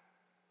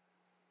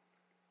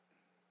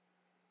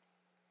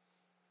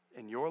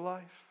 In your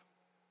life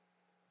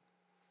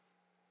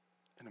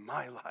and in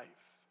my life.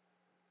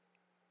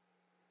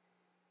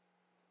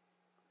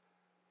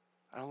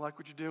 I don't like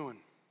what you're doing.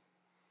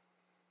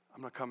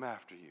 I'm going to come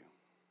after you.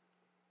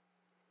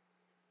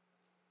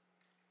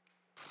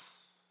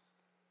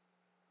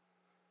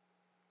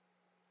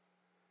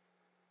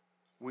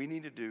 we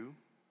need to do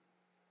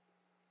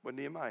what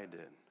Nehemiah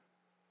did.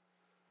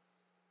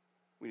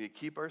 We need to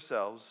keep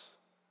ourselves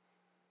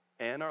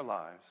and our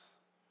lives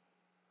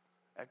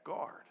at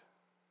guard.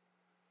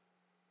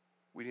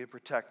 We need to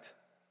protect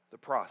the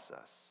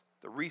process,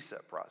 the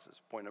reset process.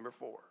 Point number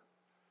 4.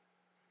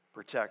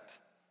 Protect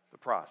the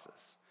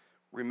process.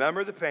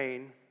 Remember the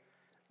pain,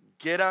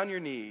 get on your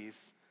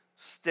knees,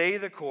 stay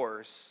the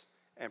course,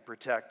 and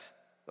protect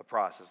the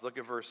process. Look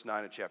at verse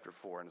 9 of chapter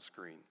 4 on the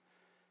screen.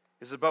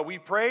 It says, but we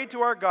prayed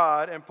to our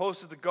God and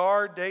posted the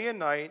guard day and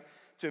night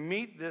to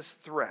meet this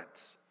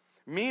threat.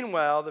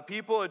 Meanwhile, the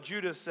people of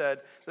Judah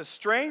said, the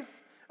strength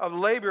of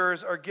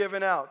laborers are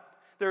given out.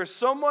 There is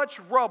so much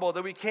rubble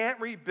that we can't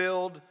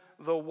rebuild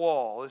the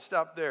wall. Let's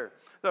stop there.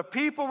 The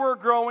people were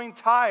growing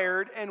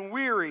tired and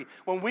weary.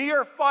 When we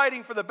are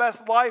fighting for the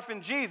best life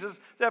in Jesus,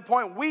 at that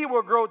point we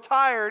will grow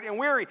tired and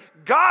weary.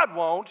 God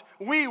won't,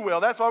 we will.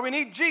 That's why we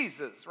need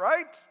Jesus,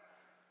 right?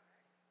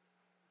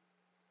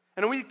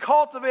 And when we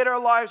cultivate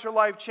our lives for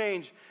life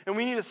change, and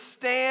we need to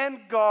stand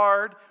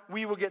guard,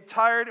 we will get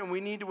tired, and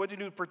we need to what to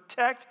do to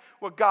protect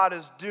what God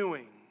is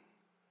doing.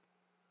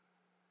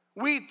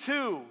 We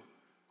too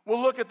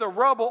will look at the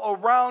rubble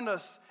around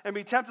us and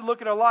be tempted to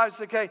look at our lives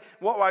and say, okay,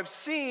 what I've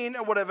seen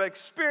and what I've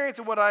experienced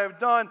and what I have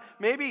done,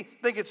 maybe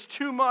think it's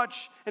too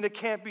much and it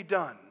can't be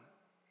done.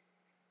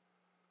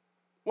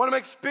 What I'm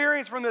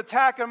experienced from the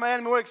attack of my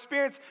enemy,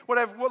 what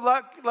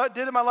I've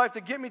did in my life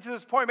to get me to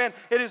this point, man,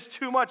 it is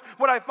too much.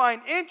 What I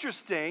find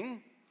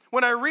interesting,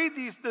 when I read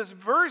these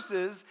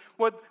verses,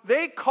 what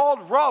they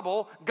called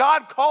rubble,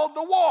 God called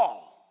the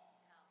wall.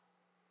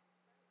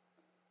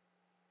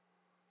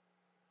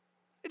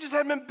 It just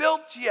hadn't been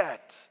built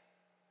yet.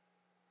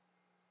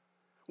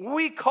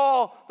 We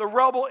call the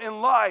rubble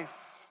in life.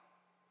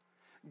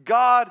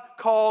 God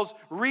calls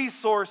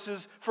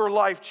resources for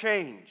life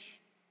change.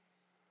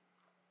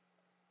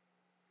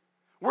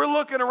 We're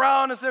looking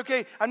around and say,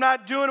 okay, I'm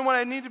not doing what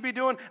I need to be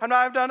doing.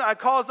 I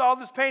caused all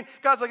this pain.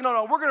 God's like,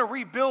 no, we're going to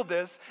rebuild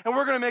this, and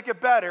we're going to make it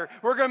better.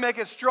 We're going to make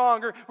it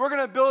stronger. We're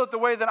going to build it the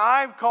way that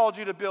I've called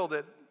you to build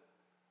it.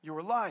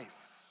 Your life.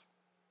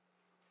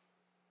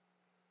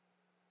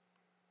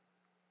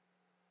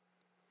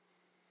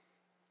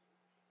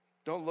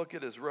 Don't look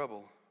at his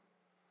rubble.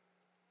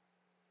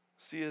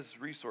 See his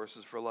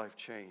resources for life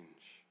change.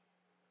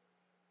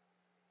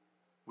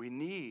 We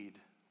need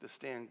to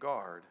stand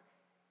guard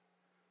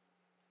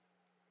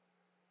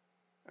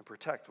and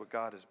protect what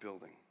God is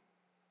building.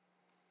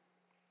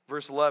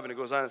 Verse 11, it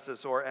goes on and says,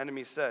 so our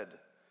enemy said,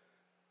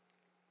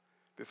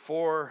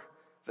 before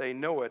they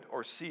know it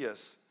or see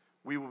us,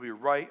 we will be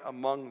right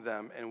among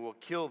them and will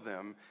kill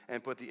them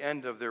and put the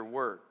end of their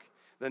work.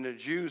 Then the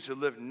Jews who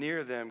lived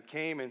near them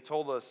came and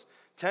told us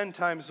 10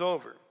 times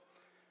over,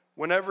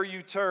 whenever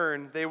you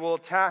turn, they will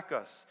attack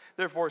us.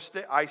 Therefore,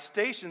 I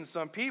stationed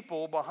some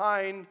people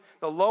behind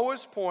the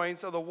lowest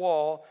points of the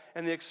wall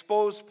and the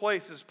exposed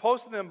places,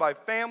 posting them by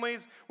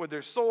families with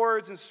their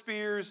swords and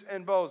spears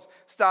and bows.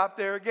 Stop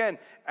there again.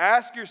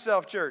 Ask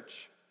yourself,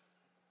 church,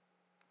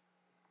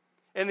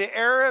 in the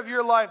area of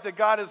your life that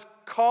God is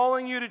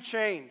calling you to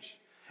change,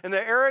 in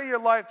the area of your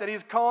life that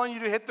he's calling you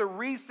to hit the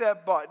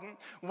reset button,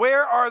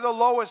 where are the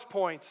lowest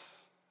points?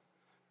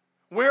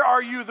 Where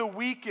are you the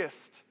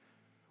weakest?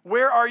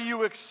 Where are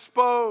you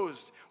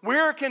exposed?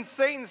 Where can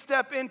Satan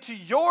step into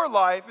your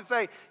life and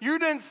say, you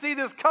didn't see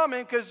this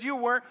coming because you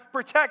weren't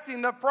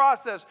protecting the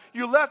process.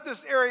 You left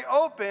this area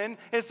open, and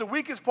it's the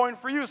weakest point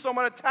for you, so I'm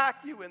going to attack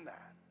you in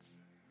that.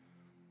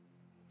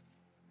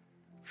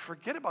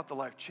 Forget about the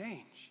life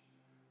change.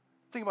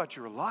 Think about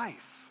your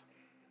life.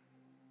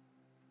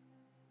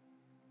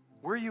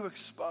 Where are you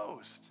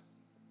exposed?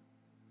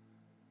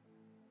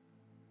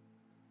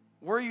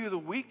 Where are you the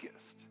weakest?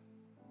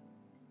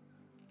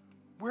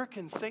 Where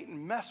can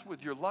Satan mess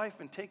with your life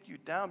and take you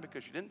down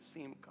because you didn't see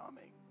him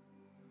coming?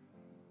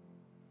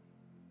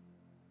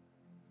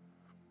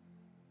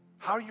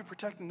 How are you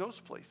protecting those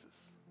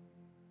places?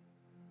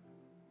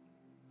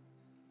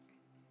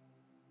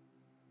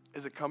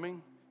 Is it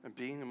coming and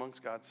being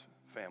amongst God's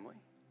family?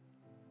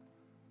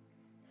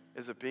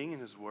 Is it being in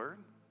his word?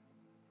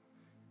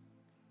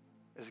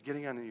 Is it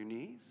getting on your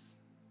knees?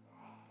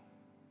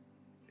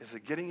 Is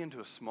it getting into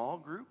a small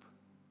group?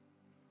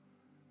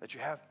 That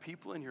you have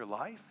people in your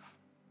life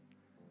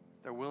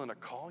that are willing to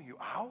call you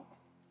out?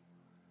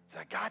 Say,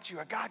 I got you,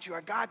 I got you,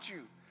 I got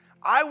you.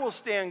 I will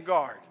stand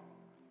guard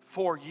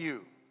for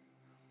you.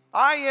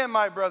 I am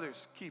my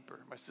brother's keeper,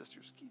 my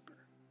sister's keeper.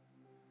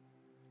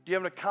 Do you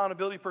have an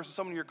accountability person,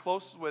 someone you're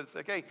closest with? Say,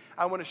 okay,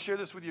 I want to share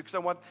this with you because I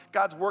want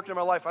God's work in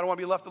my life. I don't want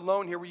to be left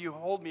alone here where you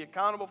hold me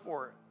accountable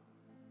for it.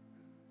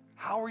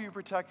 How are you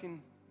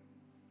protecting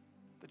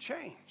the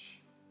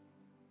change?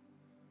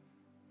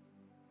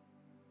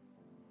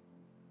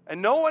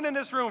 And no one in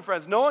this room,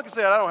 friends, no one can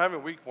say, I don't have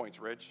any weak points,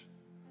 Rich.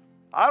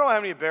 I don't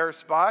have any bare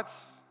spots.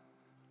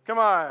 Come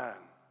on.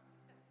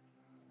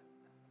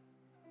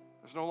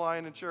 There's no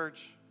lying in church.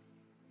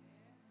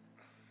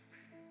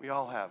 We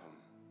all have them.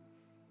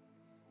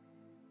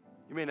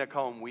 You may not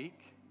call them weak.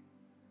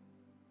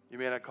 You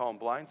may not call them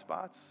blind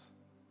spots.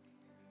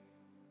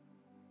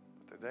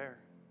 But they're there.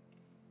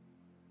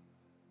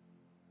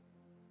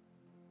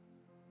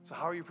 So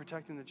how are you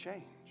protecting the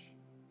change?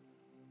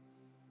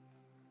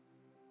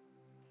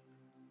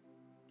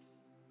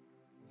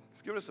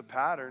 He's given us a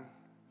pattern.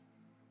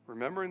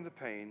 Remembering the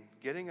pain,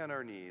 getting on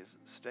our knees,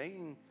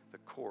 staying the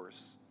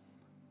course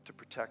to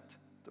protect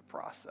the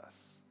process.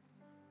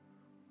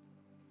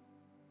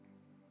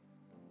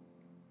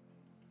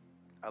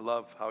 I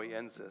love how he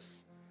ends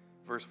this.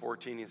 Verse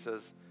 14, he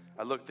says,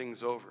 I looked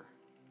things over.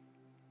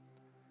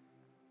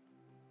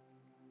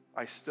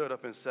 I stood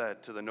up and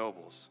said to the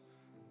nobles,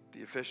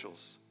 the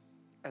officials,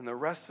 and the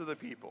rest of the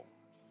people,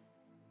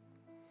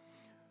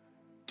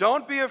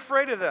 don't be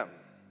afraid of them.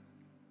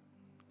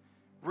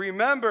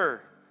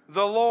 Remember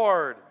the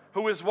Lord,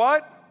 who is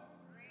what?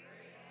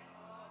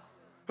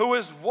 Who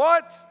is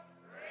what?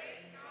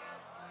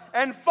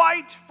 And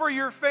fight for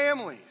your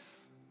families.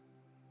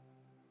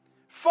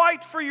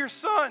 Fight for your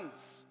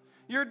sons,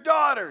 your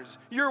daughters,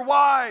 your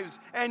wives,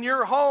 and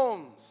your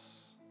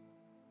homes.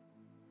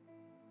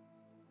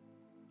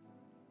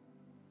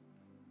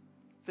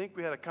 I think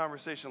we had a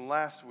conversation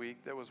last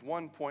week that was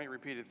one point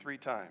repeated 3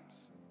 times.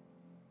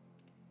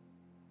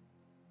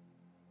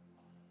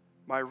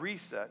 My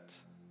reset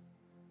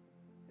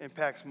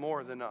impacts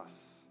more than us.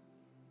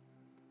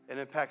 It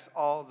impacts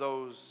all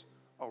those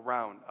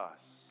around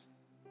us.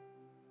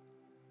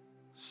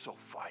 So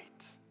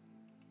fight.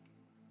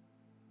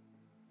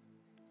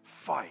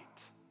 Fight.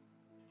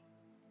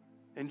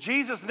 In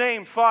Jesus'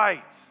 name,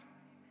 fight.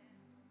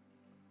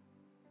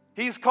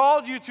 He's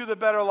called you to the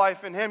better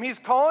life in Him. He's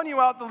calling you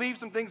out to leave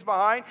some things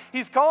behind.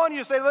 He's calling you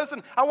to say,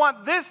 listen, I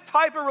want this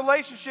type of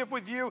relationship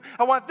with you.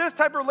 I want this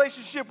type of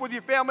relationship with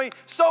your family.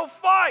 So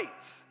fight.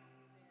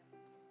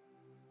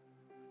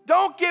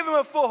 Don't give Him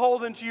a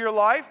foothold into your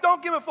life.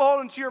 Don't give Him a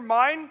foothold into your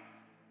mind.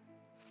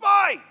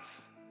 Fight.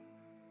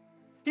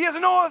 He has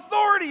no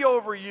authority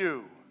over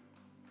you.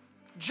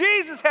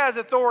 Jesus has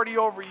authority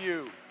over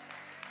you.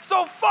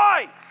 So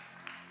fight.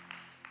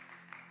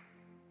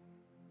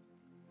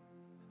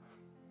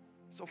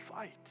 So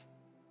fight.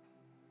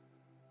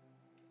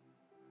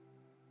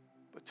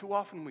 But too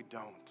often we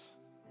don't.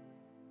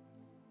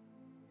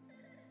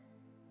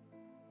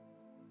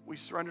 We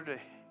surrender to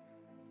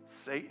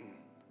Satan,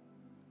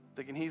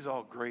 thinking he's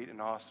all great and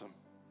awesome.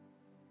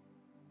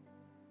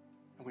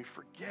 And we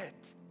forget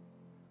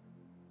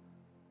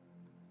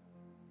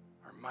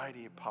our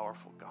mighty and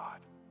powerful God.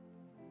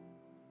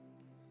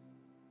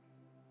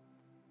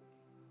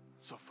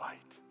 So fight.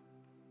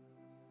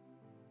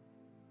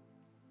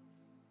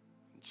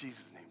 In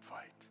Jesus' name,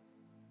 fight.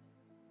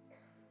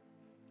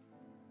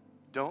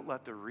 Don't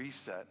let the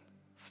reset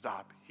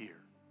stop here.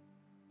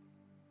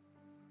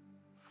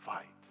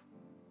 Fight.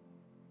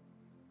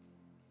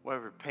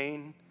 Whatever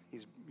pain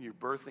you're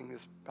birthing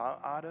this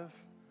out of,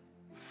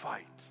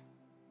 fight.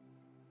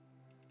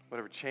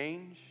 Whatever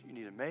change you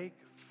need to make,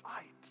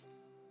 fight.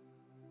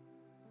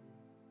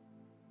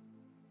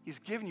 He's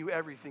given you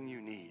everything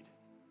you need.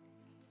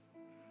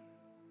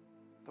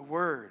 The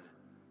Word,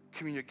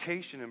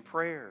 communication and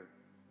prayer,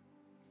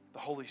 the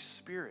Holy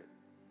Spirit.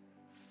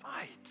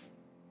 Fight.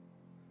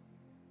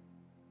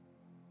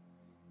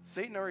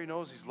 Satan already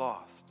knows he's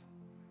lost.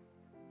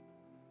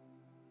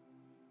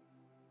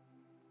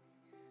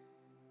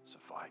 So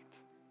fight.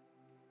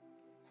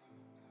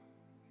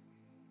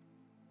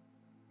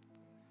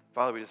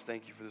 Father, we just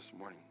thank you for this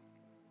morning.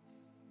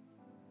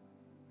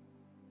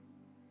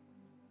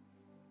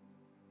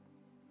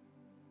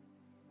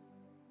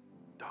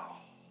 Oh.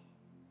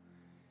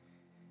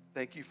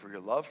 Thank you for your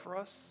love for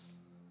us.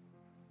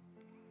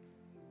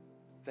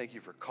 Thank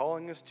you for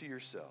calling us to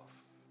yourself.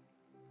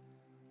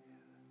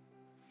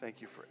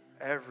 Thank you for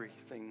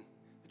everything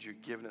that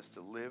you've given us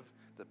to live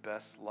the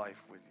best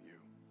life with you.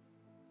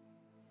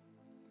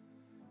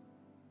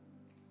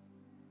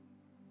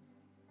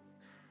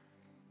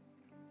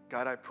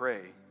 God, I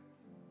pray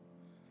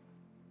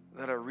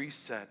that our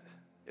reset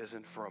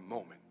isn't for a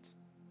moment.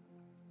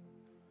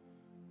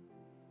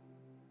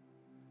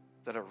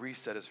 That our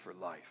reset is for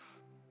life.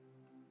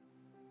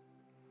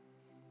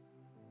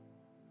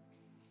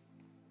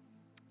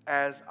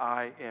 As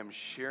I am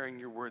sharing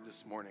your word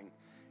this morning,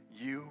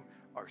 you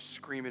are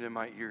screaming in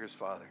my ears,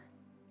 Father,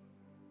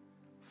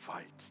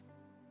 fight.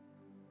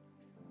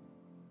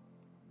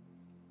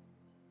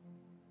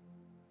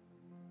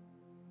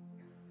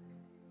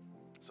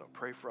 So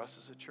pray for us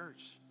as a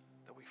church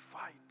that we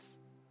fight.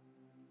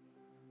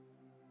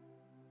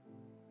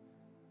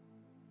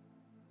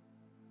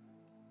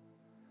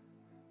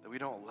 That we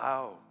don't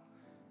allow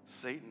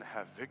Satan to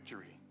have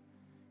victory,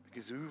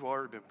 because we've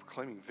already been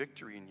proclaiming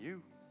victory in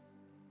you.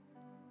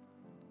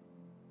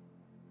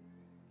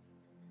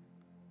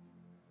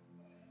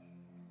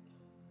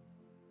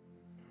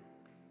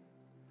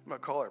 I'm going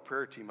to call our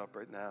prayer team up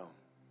right now.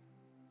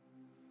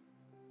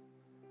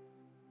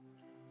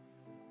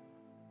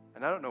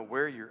 And I don't know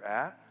where you're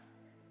at,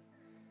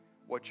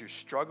 what you're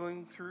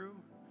struggling through,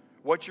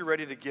 what you're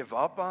ready to give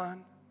up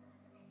on.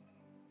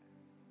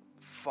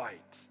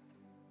 Fight.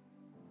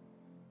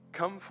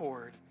 Come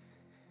forward,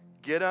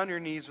 get on your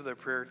knees with our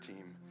prayer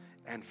team,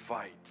 and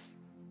fight.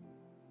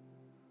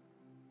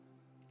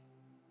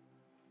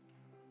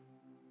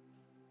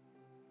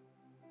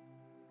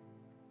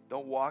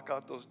 Don't walk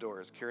out those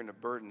doors carrying a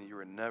burden that you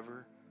were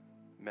never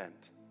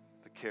meant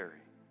to carry.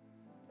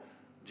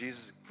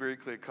 Jesus is very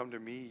clear, come to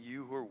me,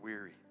 you who are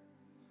weary.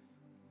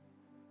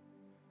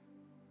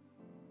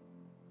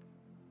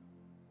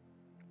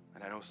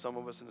 And I know some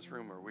of us in this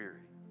room are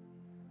weary.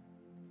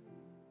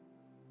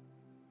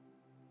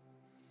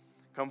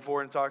 Come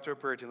forward and talk to our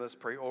prayer team. Let's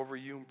pray over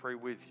you and pray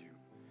with you.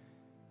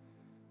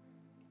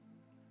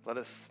 Let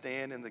us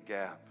stand in the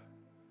gap.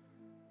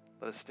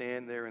 Let us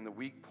stand there in the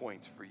weak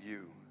points for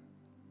you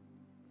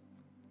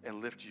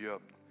and lift you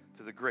up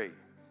to the great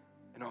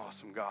and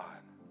awesome God.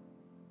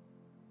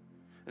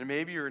 And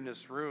maybe you're in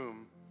this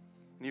room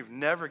and you've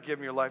never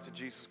given your life to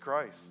Jesus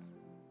Christ.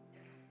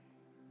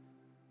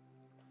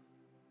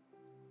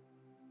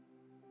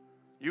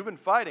 You've been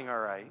fighting, all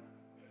right,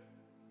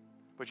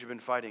 but you've been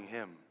fighting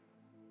him.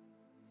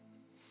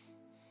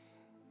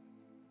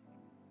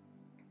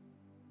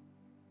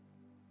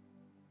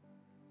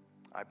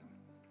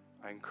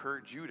 I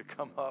encourage you to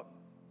come up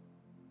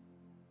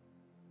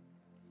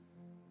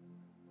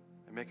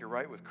and make it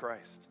right with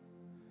Christ.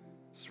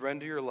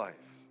 Surrender your life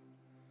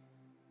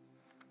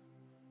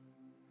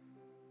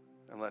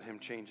and let him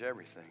change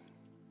everything.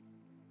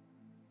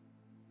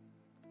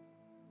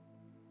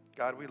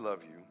 God, we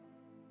love you.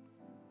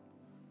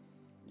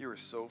 You are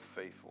so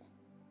faithful.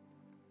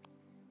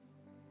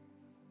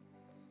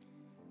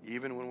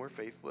 Even when we're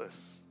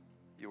faithless,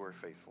 you are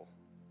faithful.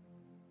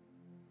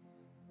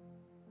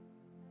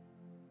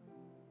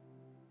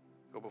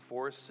 Go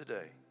before us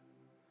today.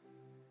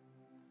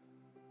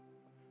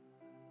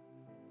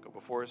 Go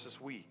before us this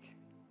week.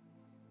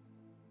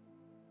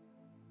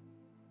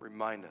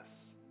 Remind us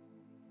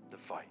to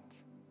fight.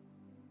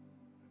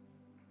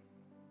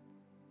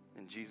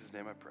 In Jesus'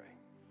 name I pray.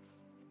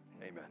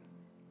 Amen.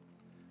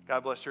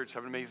 God bless, church.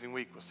 Have an amazing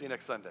week. We'll see you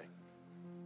next Sunday.